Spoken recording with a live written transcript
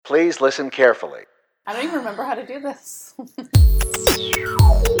Please listen carefully. I don't even remember how to do this.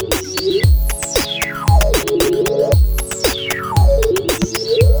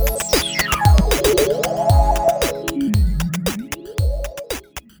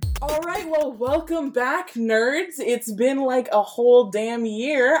 Alright, well, welcome back, nerds. It's been like a whole damn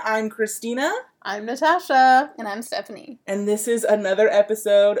year. I'm Christina. I'm Natasha. And I'm Stephanie. And this is another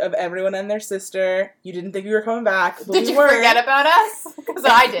episode of Everyone and Their Sister. You didn't think we were coming back, but Did we you were. forget about us? Because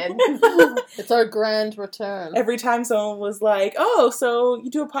I did. It's our grand return. Every time someone was like, oh, so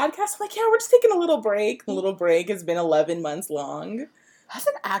you do a podcast? I'm like, yeah, we're just taking a little break. The little break has been 11 months long. Has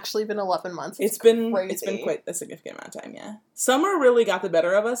it actually been 11 months? It's been quite a significant amount of time, yeah. Summer really got the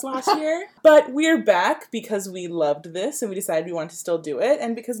better of us last year, but we're back because we loved this and we decided we wanted to still do it,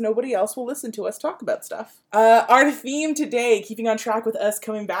 and because nobody else will listen to us talk about stuff. Our theme today, keeping on track with us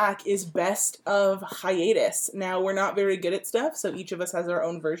coming back, is Best of Hiatus. Now, we're not very good at stuff, so each of us has our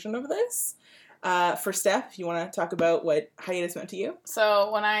own version of this. For Steph, you want to talk about what hiatus meant to you?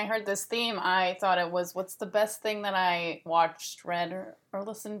 So when I heard this theme, I thought it was, what's the best thing that I watched, read, or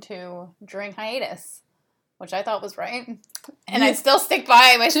listened to during hiatus? Which I thought was right. And I still stick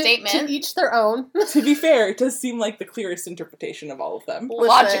by my statement. To each their own. To be fair, it does seem like the clearest interpretation of all of them.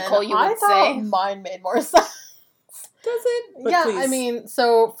 Logical, you would I thought say. mine made more sense. Does it? But Yeah, please. I mean,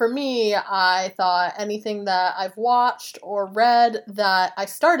 so for me, I thought anything that I've watched or read that I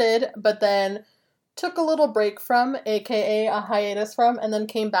started, but then took a little break from, aka a hiatus from, and then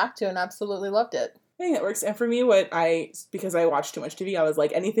came back to and absolutely loved it. I think that works. And for me, because I watched too much TV, I was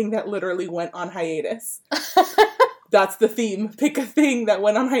like, anything that literally went on hiatus. That's the theme. Pick a thing that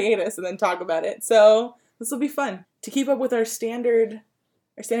went on hiatus and then talk about it. So this will be fun. To keep up with our standard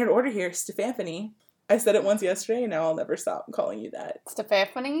order here, Stephanie. I said it once yesterday, and now I'll never stop calling you that.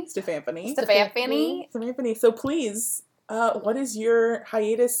 Stephanie? Stephanie. Stephanie? So please, what is your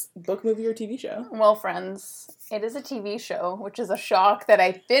hiatus book, movie, or TV show? Well, friends, it is a TV show, which is a shock that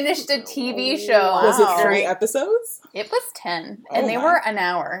I finished a TV show. Was it 3 episodes? It was 10, and they were an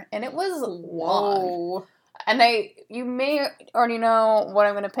hour, and it was long. And you may already know what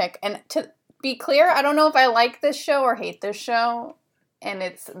I'm going to pick. And to be clear, I don't know if I like this show or hate this show, and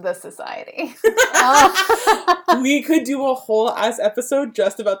it's The Society. We could do a whole ass episode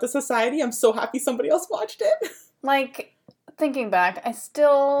just about The Society. I'm so happy somebody else watched it. Like, thinking back,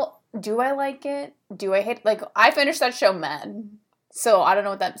 do I like it? Do I hate it? Like, I finished that show mad. So, I don't know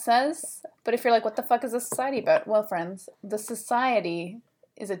what that says. But if you're like, what the fuck is The Society about? Well, friends, The Society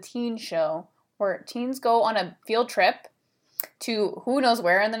is a teen show where teens go on a field trip to who knows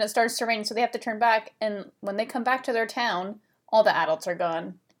where, and then it starts to rain, so they have to turn back. And when they come back to their town, all the adults are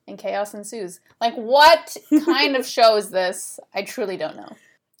gone, and chaos ensues. Like, what kind of show is this? I truly don't know.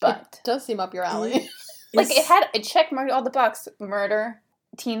 But it does seem up your alley. Like, it checked all the box. Murder,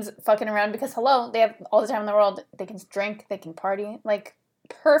 teens fucking around, because, hello, they have all the time in the world. They can drink, they can party. Like,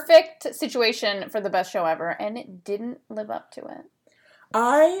 perfect situation for the best show ever, and it didn't live up to it.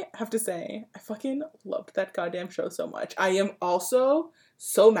 I have to say, I fucking loved that goddamn show so much. I am also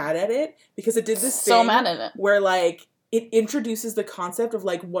so mad at it, because it did this thing mad at it. Where, like, it introduces the concept of,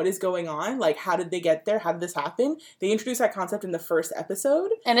 like, what is going on? Like, how did they get there? How did this happen? They introduced that concept in the first episode.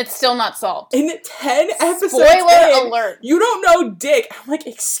 And it's still not solved. In 10 episodes Spoiler alert. You don't know dick. I'm like,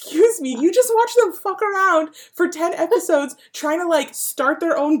 excuse me, you just watch them fuck around for 10 episodes trying to, like, start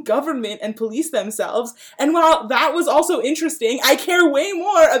their own government and police themselves. And while that was also interesting, I care way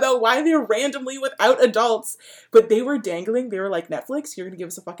more about why they're randomly without adults. But they were dangling. They were like, Netflix, you're going to give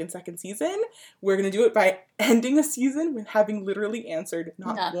us a fucking second season. We're going to do it by ending a season with having literally answered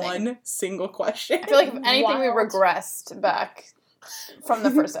not one single question. I feel like if anything, we regressed back from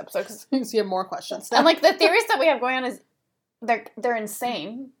the first episode. Because you have more questions now. And, like, the theories that we have going on is they're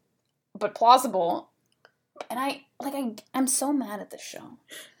insane, but plausible. And I'm so mad at this show.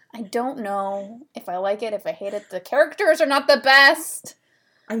 I don't know if I like it, if I hate it. The characters are not the best.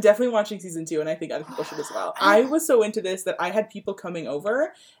 I'm definitely watching season 2, and I think other people should as well. I was so into this that I had people coming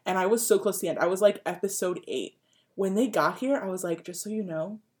over, and I was so close to the end. I was like episode 8. When they got here, I was like, just so you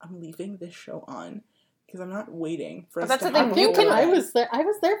know, I'm leaving this show on. Because I'm not waiting for us to have I was there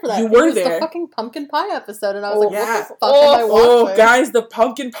for that. You were it was there. The fucking pumpkin pie episode, and I was like, yeah. what the fuck am I watching? Guys, the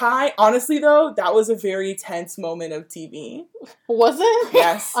pumpkin pie. Honestly, though, that was a very tense moment of TV. Was it?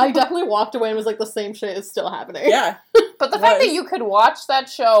 Yes. I definitely walked away and was like, the same shit is still happening. Yeah. But the fact that you could watch that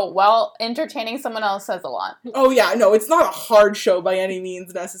show while entertaining someone else says a lot. Oh, yeah. No, it's not a hard show by any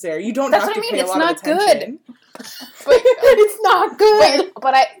means necessary. You don't have to pay a lot of attention. But it's not good.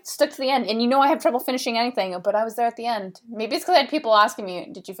 But I stuck to the end, and you know I have trouble finishing anything, but I was there at the end. Maybe it's because I had people asking me,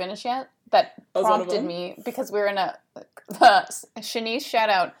 did you finish yet? that was one of prompted them? me because we were in Shanice, shout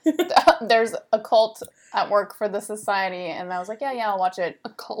out. There's a cult at work for the Society, and I was like, yeah, I'll watch it. A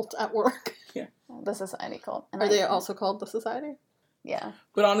cult at work. The Society cult. And Are they also called the Society? Yeah.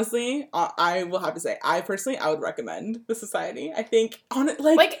 But honestly, I will have to say, I would recommend The Society. I think,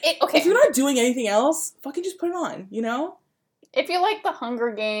 okay, if you're not doing anything else, fucking just put it on, you know? If you like The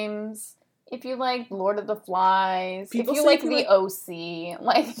Hunger Games, if you like Lord of the Flies, People if you say like if you The OC,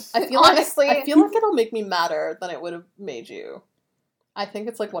 like, I feel honestly, I feel like it'll make me madder than it would have made you. I think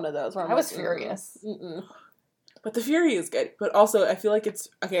it's like one of those where I was furious. Mm-mm. But The Fury is good. But also, I feel like it's,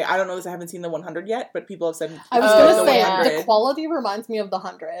 okay, I don't know, because I haven't seen The 100 yet, but people have said, I was Oh, gonna The say, yeah. 100. the quality reminds me of The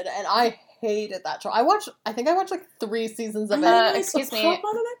 100, and I hated that show. I think I watched like 3 seasons of it. excuse me. Pop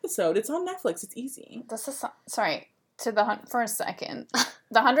on an episode. It's on Netflix. It's easy. Sorry, to the for a second.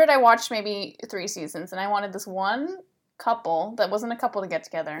 The 100 I watched maybe 3 seasons, and I wanted this one couple that wasn't a couple to get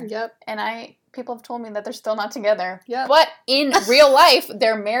together. Yep. And people have told me that they're still not together. Yep. But in real life,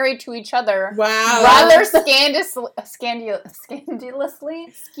 they're married to each other. Wow. Rather scandalously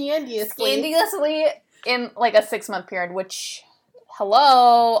in like a 6-month period, which,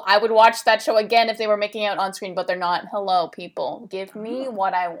 hello, I would watch that show again if they were making out on screen, but they're not. Hello, people. Give me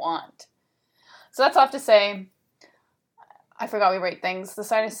what I want. So that's all I have to say. I forgot we rate things. The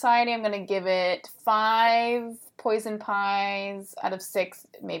Society, I'm going to give it 5 poison pies out of 6,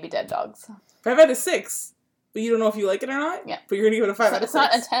 maybe dead dogs. 5 out of 6. But you don't know if you like it or not? Yeah. But you're going to give it a 5 out of 6. It's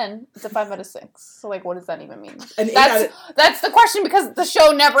not a 10. It's a 5 out of 6. So, like, what does that even mean? An 8 out of... That's the question because the show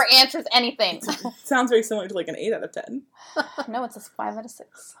never answers anything. Sounds very similar to like an 8 out of 10. No, it's a 5 out of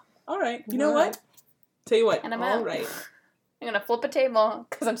 6. All right. You know All right. what? Tell you what. And I'm all out. right. I'm going to flip a table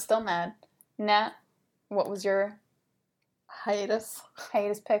because I'm still mad. Nat, what was your Hiatus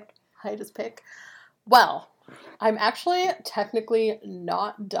pick. Well, I'm actually technically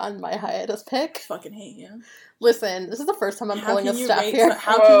not done my hiatus pick. Fucking hate you. Listen, this is the first time I'm How pulling a can you staff rate here.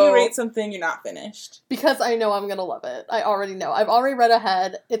 How can you rate something you're not finished? Because I know I'm gonna love it. I already know. I've already read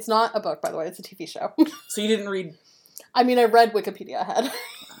ahead. It's not a book, by the way. It's a TV show. So you didn't read... I mean, I read Wikipedia ahead.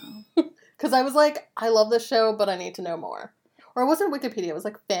 Because I was like, I love this show, but I need to know more. Or it wasn't Wikipedia, it was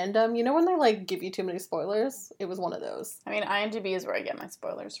like fandom. You know when they like give you too many spoilers? It was one of those. I mean, IMDb is where I get my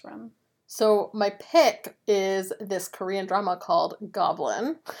spoilers from. So my pick is this Korean drama called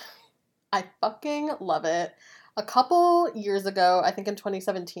Goblin. I fucking love it. A couple years ago, I think in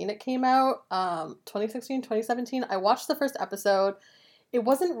 2017 it came out, 2016, 2017, I watched the first episode. It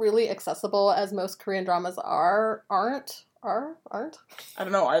wasn't really accessible as most Korean dramas aren't. I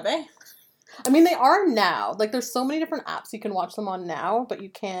don't know, are they? I mean, they are now. Like, there's so many different apps you can watch them on now, but you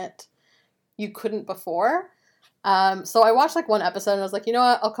couldn't before. So I watched like one episode and I was like, you know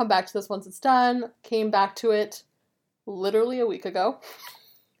what? I'll come back to this once it's done. Came back to it literally a week ago.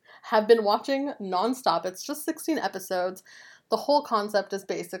 Have been watching nonstop. It's just 16 episodes. The whole concept is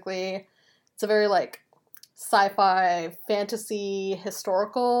basically, it's a very like sci-fi, fantasy,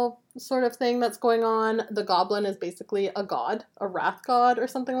 historical sort of thing that's going on. The goblin is basically a god, a wrath god or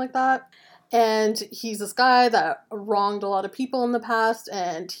something like that. And he's this guy that wronged a lot of people in the past,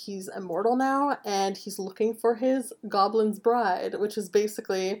 and he's immortal now, and he's looking for his goblin's bride, which is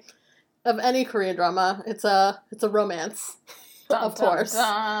basically, of any Korean drama, it's a romance, of course.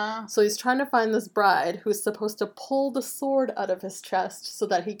 So he's trying to find this bride who's supposed to pull the sword out of his chest so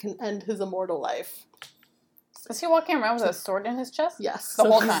that he can end his immortal life. Is he walking around with a sword in his chest? Yes. The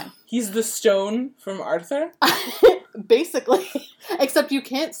whole time. He's the stone from Arthur? Basically. Except you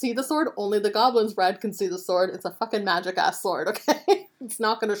can't see the sword, only the goblin's bride can see the sword. It's a fucking magic-ass sword, okay? It's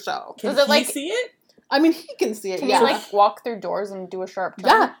not gonna show. Can Does it, he like- see it? I mean, he can see it, Can yeah. he, like, walk through doors and do a sharp turn?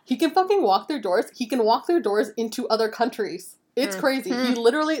 Yeah, he can fucking walk through doors. He can walk through doors into other countries. It's crazy. He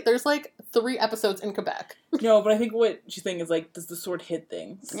literally, there's like 3 episodes in Quebec. No, but I think what she's saying is like, does the sword hit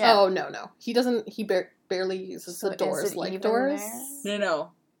things? Yeah. Oh, no. He doesn't, barely uses So the is doors it like even doors. there?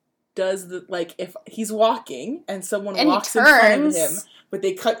 No. Does the, like, if he's walking and someone And he walks in front of turns. him, but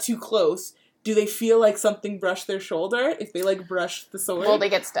they cut too close, do they feel like something brushed their shoulder if they, like, brush the sword? Will they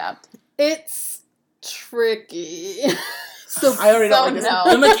get stabbed? It's tricky. I already don't like no.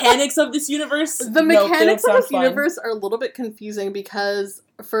 this. The mechanics of this universe? The nope, they mechanics don't of sound this fun. universe are a little bit confusing because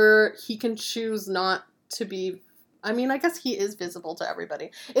he can choose not to be, I mean, I guess he is visible to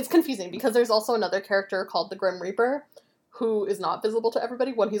everybody. It's confusing because there's also another character called the Grim Reaper who is not visible to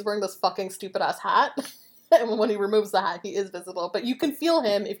everybody when he's wearing this fucking stupid ass hat. And when he removes the hat, he is visible. But you can feel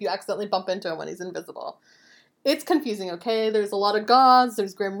him if you accidentally bump into him when he's invisible. It's confusing, okay? There's a lot of gods,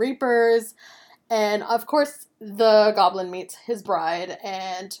 there's Grim Reapers, and of course the goblin meets his bride,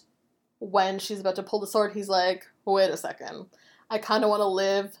 and when she's about to pull the sword, he's like, wait a second. I kind of want to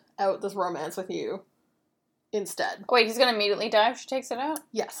live out this romance with you instead. Wait, he's gonna immediately die if she takes it out?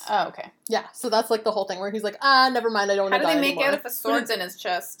 Yes. Oh, okay. Yeah, so that's like the whole thing where he's like, never mind, I don't How want do to die they make anymore. out if a sword's in his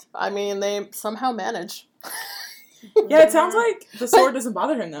chest? I mean, they somehow manage. Yeah, it sounds like the sword doesn't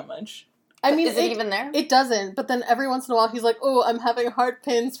bother him that much. I mean, is it even there? It doesn't, but then every once in a while he's like, oh, I'm having heart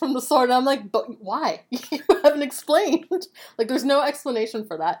pains from the sword, and I'm like, but why? You haven't explained. Like, there's no explanation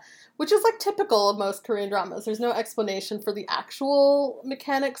for that, which is, like, typical of most Korean dramas. There's no explanation for the actual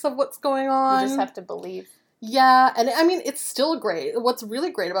mechanics of what's going on. You just have to believe. Yeah, and I mean, it's still great. What's really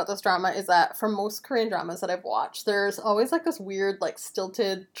great about this drama is that for most Korean dramas that I've watched, there's always, like, this weird, like,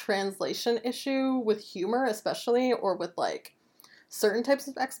 stilted translation issue with humor, especially, or with, like, certain types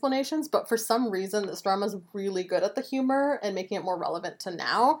of explanations, but for some reason this drama is really good at the humor and making it more relevant to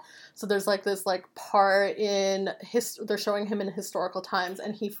now. So there's like this like part in they're showing him in historical times,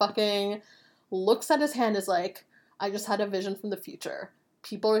 and he fucking looks at his hand as like, I just had a vision from the future.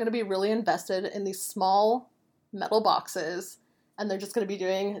 People are going to be really invested in these small metal boxes, and they're just going to be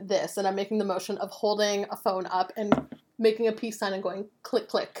doing this, and I'm making the motion of holding a phone up and making a peace sign and going click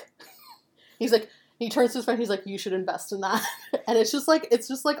click. He's like, he turns to his friend, he's like, you should invest in that. And it's just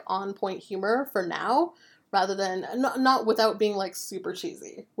like on point humor for now, rather than, not without being like super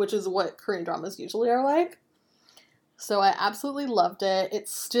cheesy, which is what Korean dramas usually are like. So I absolutely loved it.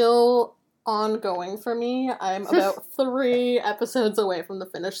 It's still ongoing for me. I'm about 3 episodes away from the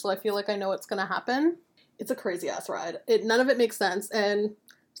finish, so I feel like I know what's going to happen. It's a crazy ass ride. None of it makes sense, and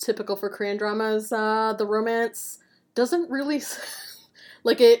typical for Korean dramas, the romance doesn't really...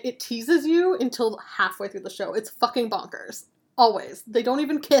 Like, it teases you until halfway through the show. It's fucking bonkers. Always. They don't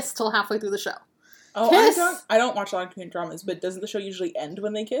even kiss till halfway through the show. Oh, Kiss! I don't watch a lot of Korean dramas, but doesn't the show usually end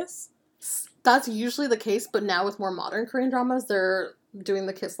when they kiss? That's usually the case, but now with more modern Korean dramas, they're doing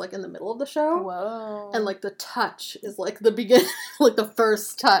the kiss, like, in the middle of the show. Whoa. And, like, the touch is, like, the beginning, like, the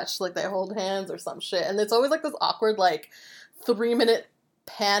first touch. Like, they hold hands or some shit. And it's always, like, this awkward, like, 3-minute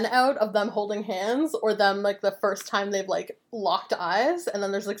pan out of them holding hands, or them like the first time they've like locked eyes, and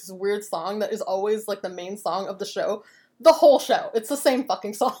then there's like this weird song that is always like the main song of the show, the whole show. It's the same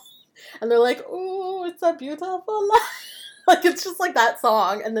fucking song, and they're like, ooh, it's a beautiful life. Like, it's just like that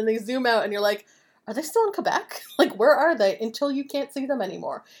song, and then they zoom out and you're like, are they still in Quebec? Like, where are they? Until you can't see them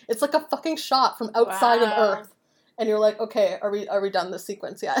anymore. It's like a fucking shot from outside of Earth, and you're like, okay, are we done this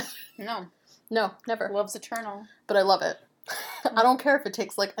sequence yet? No, never. love's eternal. But I love it. I don't care if it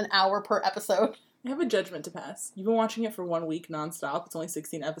takes like an hour per episode. I have a judgment to pass. You've been watching it for 1 week nonstop. It's only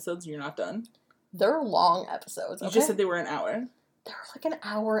 16 episodes and you're not done. They're long episodes. You Okay? just said they were an hour. They're like an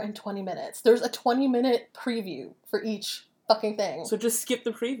hour and 20 minutes. There's a 20-minute preview for each fucking thing. So just skip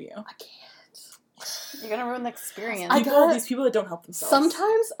the preview. I can't. You're gonna ruin the experience. These people that don't help themselves.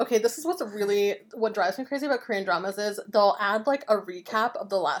 Sometimes, okay, this is what drives me crazy about Korean dramas is they'll add like a recap of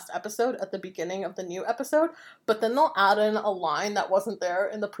the last episode at the beginning of the new episode, but then they'll add in a line that wasn't there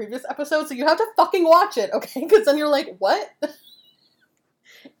in the previous episode, so you have to fucking watch it, okay? Because then you're like, what?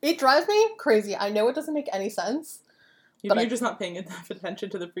 It drives me crazy. I know it doesn't make any sense. Maybe you're just not paying enough attention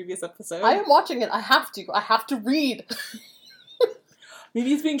to the previous episode. I am watching it. I have to read.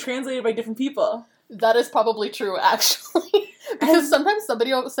 Maybe it's being translated by different people. That is probably true, actually. Because sometimes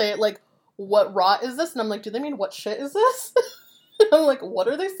somebody will say, like, what rot is this? And I'm like, do they mean what shit is this? And I'm like, what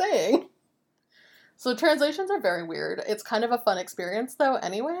are they saying? So translations are very weird. It's kind of a fun experience, though,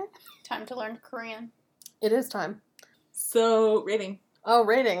 anyway. Time to learn Korean. It is time. So, rating. Oh,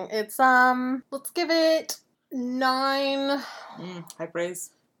 rating. It's, let's give it 9. High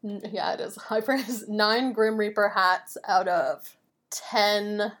praise. Yeah, it is. High praise. 9 Grim Reaper hats out of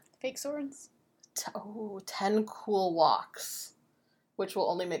 10... Fake swords? 10 cool walks, which will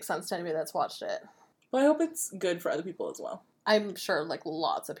only make sense to anybody that's watched it. Well, I hope it's good for other people as well. I'm sure, like,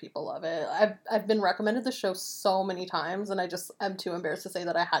 lots of people love it. I've been recommended the show so many times, and I'm too embarrassed to say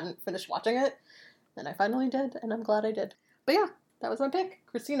that I hadn't finished watching it. And I finally did, and I'm glad I did. But yeah, that was my pick.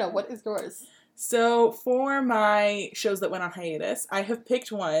 Christina, what is yours? So, for my shows that went on hiatus, I have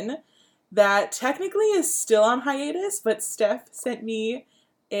picked one that technically is still on hiatus, but Steph sent me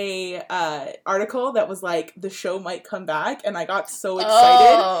a article that was like, the show might come back, and I got so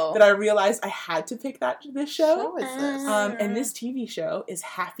excited that I realized I had to pick this show. What show is this? And this TV show is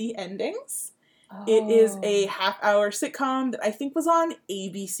Happy Endings. It is a half-hour sitcom that I think was on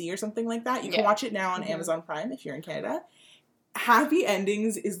ABC or something like that. You can watch it now on Amazon Prime if you're in Canada. Happy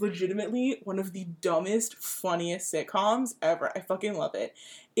Endings is legitimately one of the dumbest, funniest sitcoms ever. I fucking love it.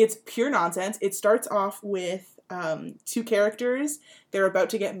 It's pure nonsense. It starts off with 2 characters. They're about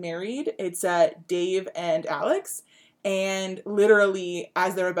to get married. It's Dave and Alex. And literally,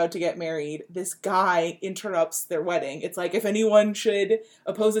 as they're about to get married, this guy interrupts their wedding. It's like, if anyone should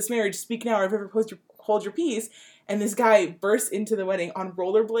oppose this marriage, speak now, or if ever opposed, hold your peace. And this guy bursts into the wedding on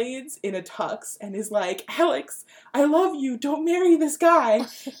rollerblades in a tux and is like, Alex, I love you. Don't marry this guy.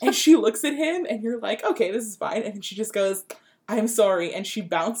 And she looks at him and you're like, okay, this is fine. And she just goes, I'm sorry. And she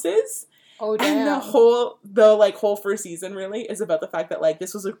bounces. Oh, damn. And the whole first season really is about the fact that, like,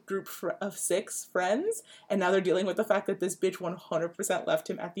 this was a group of 6 friends, and now they're dealing with the fact that this bitch 100% left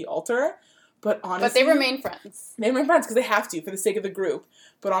him at the altar. But honestly... But they remain friends. They remain friends because they have to, for the sake of the group.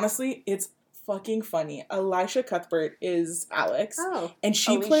 But honestly, it's fucking funny. Elisha Cuthbert is Alex. Oh. And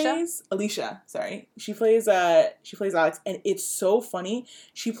she plays... Alicia, sorry. She plays Alex, and it's so funny.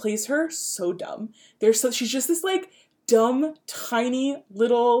 She plays her so dumb. She's just this, like, dumb, tiny,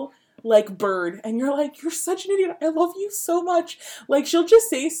 little... like, bird, and you're like, you're such an idiot, I love you so much. Like, she'll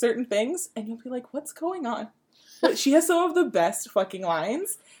just say certain things, and you'll be like, what's going on? But she has some of the best fucking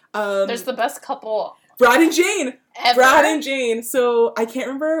lines. There's the best couple Brad and Jane! ever. Brad and Jane! So, I can't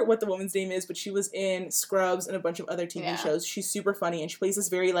remember what the woman's name is, but she was in Scrubs and a bunch of other TV shows. She's super funny, and she plays this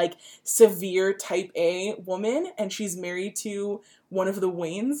very, like, severe type A woman, and she's married to one of the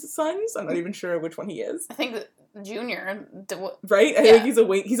Wayne's sons. I'm not even sure which one he is. I think Junior. Right? I think he's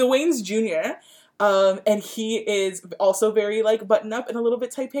a Wayne's Junior. And he is also very, like, button up and a little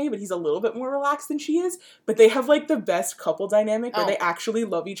bit type A, but he's a little bit more relaxed than she is. But they have, like, the best couple dynamic where they actually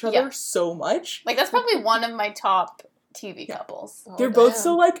love each other so much. Like, that's probably one of my top TV couples. They're both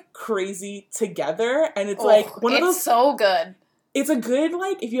so, like, crazy together, and it's, like, one of those... It's so good. It's a good,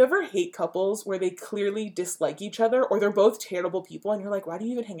 like, if you ever hate couples where they clearly dislike each other, or they're both terrible people, and you're like, why do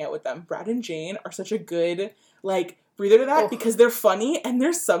you even hang out with them? Brad and Jane are such a good, like, breather to that, because they're funny, and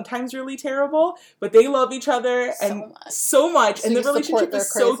they're sometimes really terrible, but they love each other so much, and the relationship is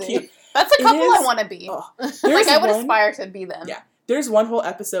so cute. That's a couple I want to be. Like, I would aspire to be them. Yeah. There's one whole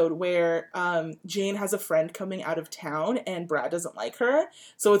episode where Jane has a friend coming out of town and Brad doesn't like her.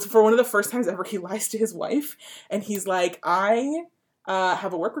 So it's for one of the first times ever he lies to his wife. And he's like, I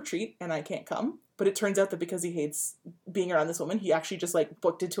have a work retreat and I can't come. But it turns out that because he hates being around this woman, he actually just, like,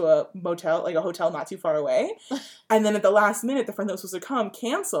 booked into a motel, like a hotel not too far away. And then at the last minute, the friend that was supposed to come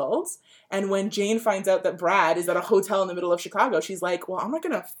canceled. And when Jane finds out that Brad is at a hotel in the middle of Chicago, she's like, well, I'm not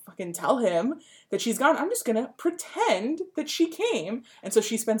going to fucking tell him that she's gone. I'm just going to pretend that she came. And so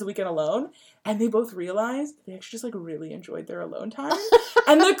she spends a weekend alone. And they both realize they actually just, like, really enjoyed their alone time.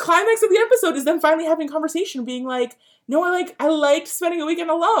 And the climax of the episode is them finally having a conversation, being like, no, I liked spending a weekend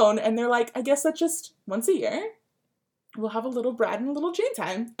alone. And they're like, I guess that's just once a year. We'll have a little Brad and a little Jane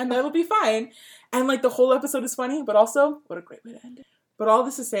time, and that'll be fine. And, like, the whole episode is funny, but also, what a great way to end it. But all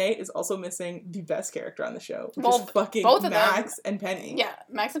this to say is also missing the best character on the show, which is fucking Max and Penny. Yeah,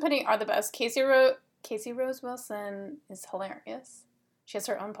 Max and Penny are the best. Casey Rose Wilson is hilarious. She has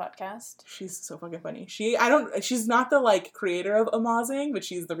her own podcast. She's so fucking funny. She's not the, like, creator of Amazing, but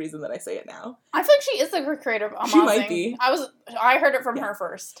she's the reason that I say it now. I feel like she is the creator of Amazing. She might be. I heard it from her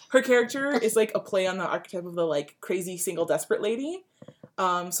first. Her character is, like, a play on the archetype of the, like, crazy single desperate lady.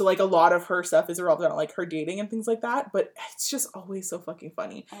 So, like, a lot of her stuff is revolved around, like, her dating and things like that, but it's just always so fucking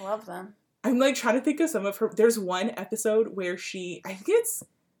funny. I love them. I'm, like, trying to think of some of her... There's one episode where I think it's...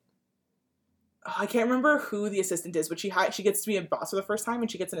 I can't remember who the assistant is, but she gets to be a boss for the first time,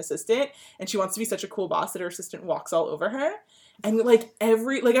 and she gets an assistant, and she wants to be such a cool boss that her assistant walks all over her. And, like, at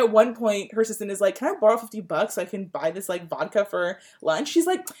one point, her assistant is like, can I borrow $50 so I can buy this, like, vodka for lunch? She's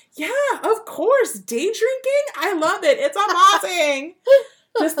like, yeah, of course, day drinking? I love it. It's amazing.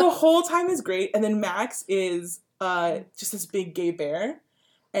 Just the whole time is great. And then Max is just this big gay bear.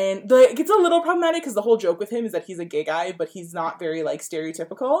 And it gets a little problematic because the whole joke with him is that he's a gay guy, but he's not very, like,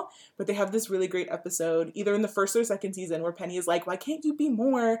 stereotypical. But they have this really great episode, either in the first or second season, where Penny is like, why can't you be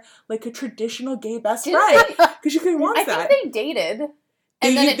more like a traditional gay best friend? Because she wants that. I think they dated,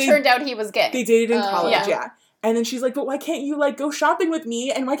 and then it turned out he was gay. They dated in college, yeah. And then she's like, but why can't you, like, go shopping with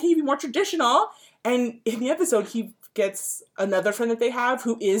me? And why can't you be more traditional? And in the episode, he gets another friend that they have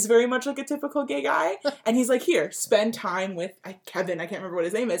who is very much like a typical gay guy. And he's like, here, spend time with Kevin. I can't remember what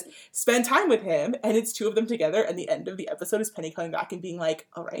his name is. Spend time with him. And it's 2 of them together. And the end of the episode is Penny coming back and being like,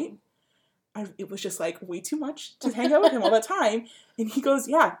 all right. It was just, like, way too much to hang out with him all the time. And he goes,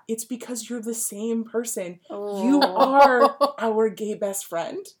 yeah, it's because you're the same person. Oh. You are our gay best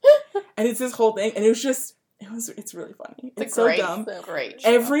friend. And it's this whole thing. And it's really funny. It's so dumb. Great.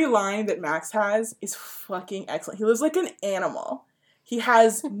 Every line that Max has is fucking excellent. He lives like an animal. He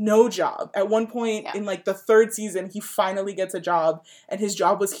has no job. At one point in, like, the 3rd season, he finally gets a job, and his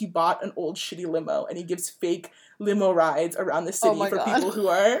job was he bought an old shitty limo, and he gives fake limo rides around the city Oh my for God. people who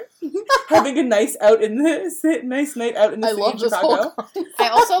are having a nice night out in the city I love of this Chicago. whole concept. I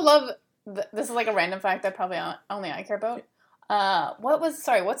also love, this is like a random fact that probably only I care about. What's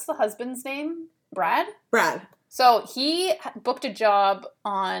the husband's name? Brad? Brad. So he booked a job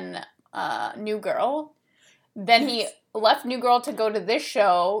on New Girl. Then he left New Girl to go to this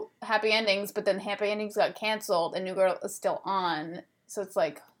show, Happy Endings, but then Happy Endings got canceled and New Girl is still on. So it's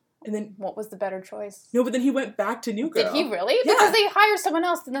like, And then what was the better choice? no, but then he went back to New Girl. Did he really? Yeah. Because they hired someone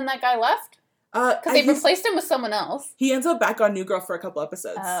else and then that guy left? Because they replaced him with someone else. He ends up back on New Girl for a couple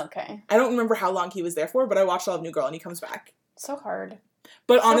episodes. Oh, okay. I don't remember how long he was there for, but I watched all of New Girl and he comes back. So hard.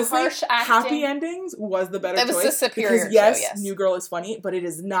 But So honestly, harsh acting. Happy Endings was the better That was choice. the superior because yes, show, yes. New Girl is funny, but it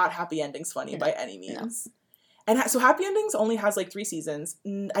is not Happy Endings funny No. by any means. And so Happy Endings only has like 3 seasons.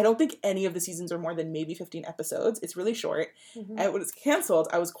 I don't think any of the seasons are more than maybe 15 episodes. It's really short. Mhm. And when it's canceled,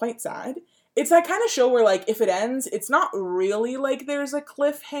 I was quite sad. It's that kind of show where like if it ends, it's not really like there's a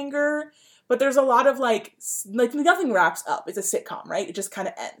cliffhanger, but there's a lot of like nothing wraps up. It's a sitcom, right? It just kind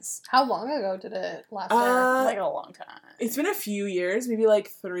of ends. How long ago did it last air? Like a long time. It's been a few years, maybe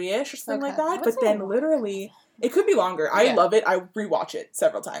like 3-ish or something like Okay. that. I would But say then longer. literally, it could be longer. I Yeah. love it. I rewatch it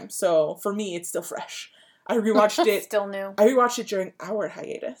several times. So for me, it's still fresh. I rewatched it. Still new. I rewatched it during our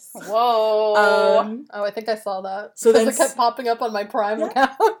hiatus. Whoa. Um, Oh, I think I saw that. So Because then it kept popping up on my Prime Yeah.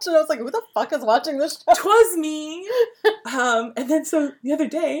 account, and I was like, "Who the fuck is watching this show?" 'Twas me. And then so the other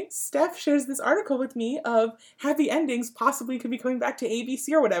day, Steph shares this article with me of Happy Endings possibly could be coming back to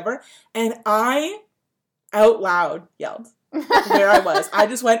ABC or whatever, and I out loud yelled where I was. I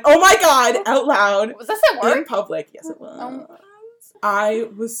just went, "Oh my god!" out loud Was this at in work? public. Yes, it was. I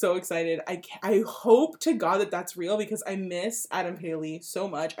was so excited. I hope to God that that's real because I miss Adam Paley so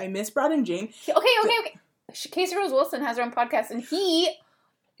much. I miss Brad and Jane. Okay. Casey Rose Wilson has her own podcast, and he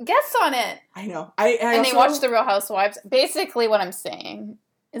guests on it. I know. And they watch The Real Housewives. Basically, what I'm saying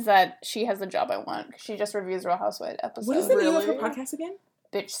is that she has the job I want. She just reviews Real Housewives episodes. What is the name of her Really? podcast again?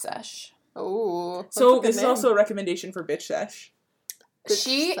 Bitch Sesh. Oh, So this is also a recommendation for Bitch Sesh.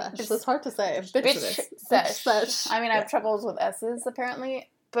 It's hard to say. Bitch Sesh. Sesh. I mean, I have Yeah. troubles with S's, apparently.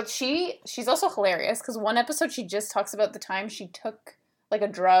 But she's also hilarious, because one episode she just talks about the time she took, like, a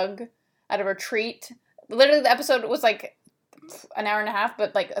drug at a retreat. Literally, the episode was, like, an hour and a half,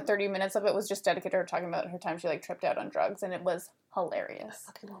 but, like, 30 minutes of it was just dedicated to her talking about her time she, like, tripped out on drugs, and it was hilarious.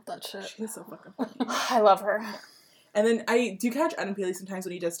 I fucking love that shit. She is so fucking funny. I love her. And then I do catch Adam Paley sometimes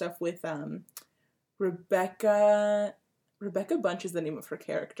when he does stuff with Rebecca. Rebecca Bunch is the name of her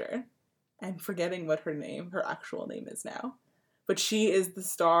character. I'm forgetting what her actual name is now. But she is the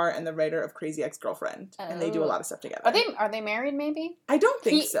star and the writer of Crazy Ex-Girlfriend. And they do a Oh. lot of stuff together. Are they married, maybe? I don't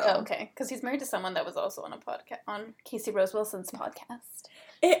think so. Oh, okay, because he's married to someone that was also on a podcast, on Casey Rose Wilson's podcast.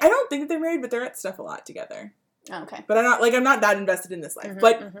 I don't think that they're married, but they're at stuff a lot together. Oh, okay. But I'm not that invested in this life. Mhm,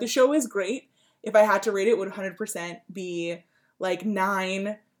 But mhm. the show is great. If I had to rate it, would 100% be like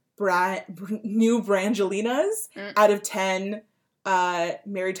 9 new Brangelinas out of 10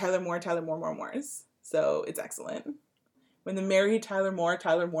 Mary Tyler Moores. So it's excellent. When the Mary Tyler Moore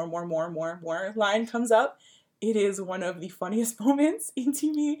line comes up, it is one of the funniest moments in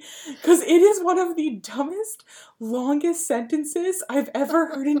TV because it is one of the dumbest, longest sentences I've ever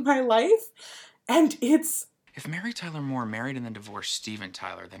heard in my life. And it's... If Mary Tyler Moore married and then divorced Steven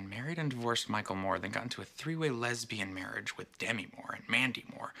Tyler, then married and divorced Michael Moore, then got into a 3-way lesbian marriage with Demi Moore and Mandy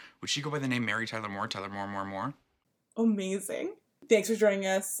Moore, would she go by the name Mary Tyler Moore, Moore? amazing. Thanks for joining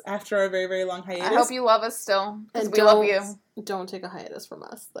us after our very, very long hiatus. I hope you love us still, because And we love you. Don't take a hiatus from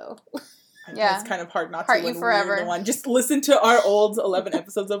us, though. Yeah. It's kind of hard not Heart to you when forever. we're the one. Just listen to our old 11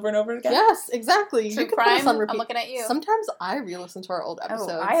 episodes over and over again. Yes, exactly. True you can put us crime, on repeat. I'm looking at you. Sometimes I re-listen to our old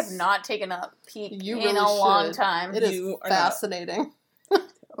episodes. Oh, I have not taken a peek You in really a long should. time. It is You are not. fascinating.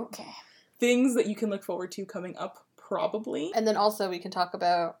 Okay. Things that you can look forward to coming up, probably. And then also we can talk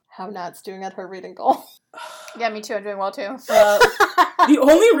about how Nat's doing at her reading goal. Yeah, me too. I'm doing well, too. The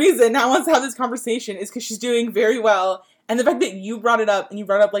only reason Nat wants to have this conversation is because she's doing very well. And the fact that you brought it up, and you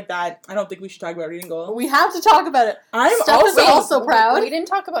brought it up like that, I don't think we should talk about reading goal. We have to talk about it. I'm Steph is also proud. We didn't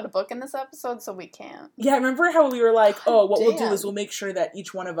talk about a book in this episode, so we can't. Yeah, remember how we were like, oh, what we'll do Damn. is we'll make sure that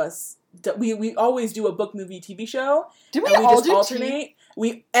each one of us, we always do a book, movie, TV show. Did we And we all just do alternate.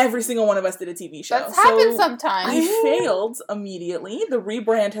 Every single one of us did a TV show. That's happened So sometimes. I failed immediately. The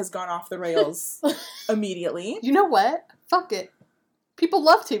rebrand has gone off the rails immediately. You know what? Fuck it. People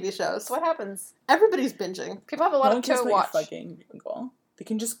love TV shows. That's what happens. Everybody's binging. People have a No lot one of cares to about watch. your fucking reading goal. They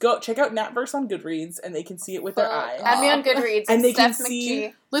can just go check out Natverse on Goodreads, and they can see it with their eye. Add me on Goodreads. And they can Steph see-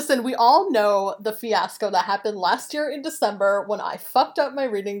 McGee. Listen, we all know the fiasco that happened last year in December when I fucked up my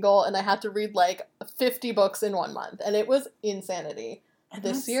reading goal and I had to read like 50 books in 1 month. And it was insanity. And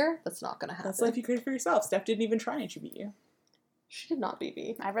This year, that's not going to happen. That's life you created for yourself. Steph didn't even try, and she beat you. She did not beat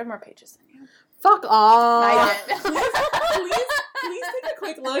me. I read more pages than you. Fuck off. I did. Please take a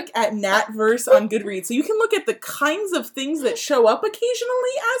quick look at Natverse on Goodreads so you can look at the kinds of things that show up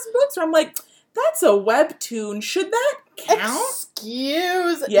occasionally as books. Where I'm like, that's a webtoon. Should that count?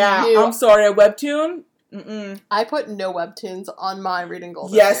 Excuse Yeah, you. I'm sorry, a webtoon? Mm-mm. I put no webtoons on my reading goal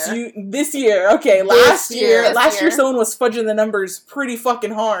this Yes, year. this year. Okay, This year. last year someone was fudging the numbers pretty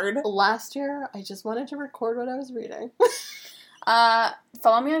fucking hard. Last year, I just wanted to record what I was reading.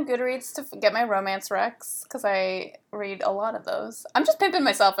 Follow me on Goodreads to get my romance recs, because I read a lot of those. I'm just pimping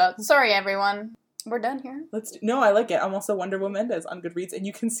myself out. Sorry, everyone. We're done here. No, I like it. I'm also Wonder Woman on Goodreads, and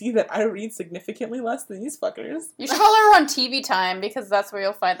you can see that I read significantly less than these fuckers. You should follow her on TV Time, because that's where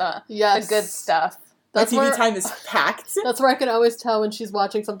you'll find the good stuff. My That's TV where, time is packed. That's where I can always tell when she's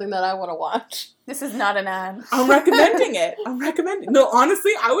watching something that I want to watch. This is not an ad. I'm recommending it. No,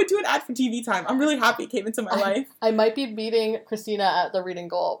 honestly, I would do an ad for TV Time. I'm really happy it came into my life. I might be beating Christina at the reading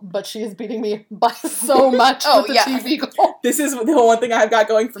goal, but she is beating me by so much Oh, with the yeah. TV goal. This is the one thing I've got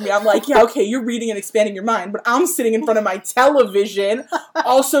going for me. I'm like, yeah, okay, you're reading and expanding your mind, but I'm sitting in front of my television,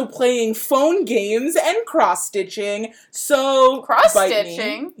 also playing phone games and cross-stitching, so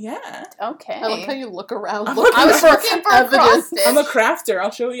Cross-stitching? bite me. Yeah. Okay. I like how you look around. I'm looking I was for working for a evidence. cross-stitch. I'm a crafter.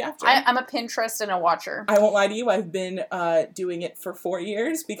 I'll show you after. I'm a Pinterest and a watcher. I won't lie to you. I've been doing it for 4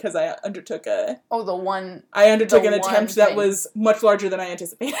 years because I undertook an one attempt that thing. was much larger than I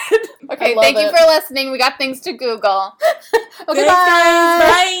anticipated. Okay, I love thank you it. for listening. We got things to Google. Okay, Thanks, guys.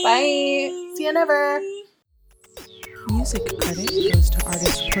 bye. Bye. Bye. See you never. Music credit goes to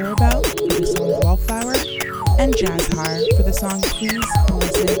artist Clarabelle for the song Wallflower and Jazzhar for the song Please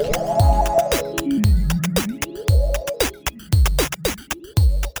Listen Carefully.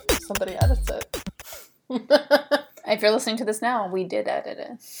 Somebody edits it. If you're listening to this now, we did edit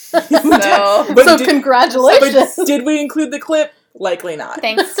it. But So did- congratulations. But did we include the clip? Likely not.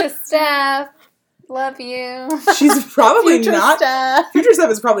 Thanks to Steph. Love you. She's probably Future not. Steph. Future Steph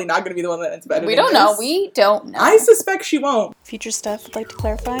is probably not going to be the one that ends up editing We don't know. this. We don't know. I suspect she won't. Future Steph would like to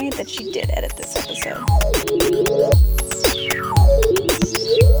clarify that she did edit this episode.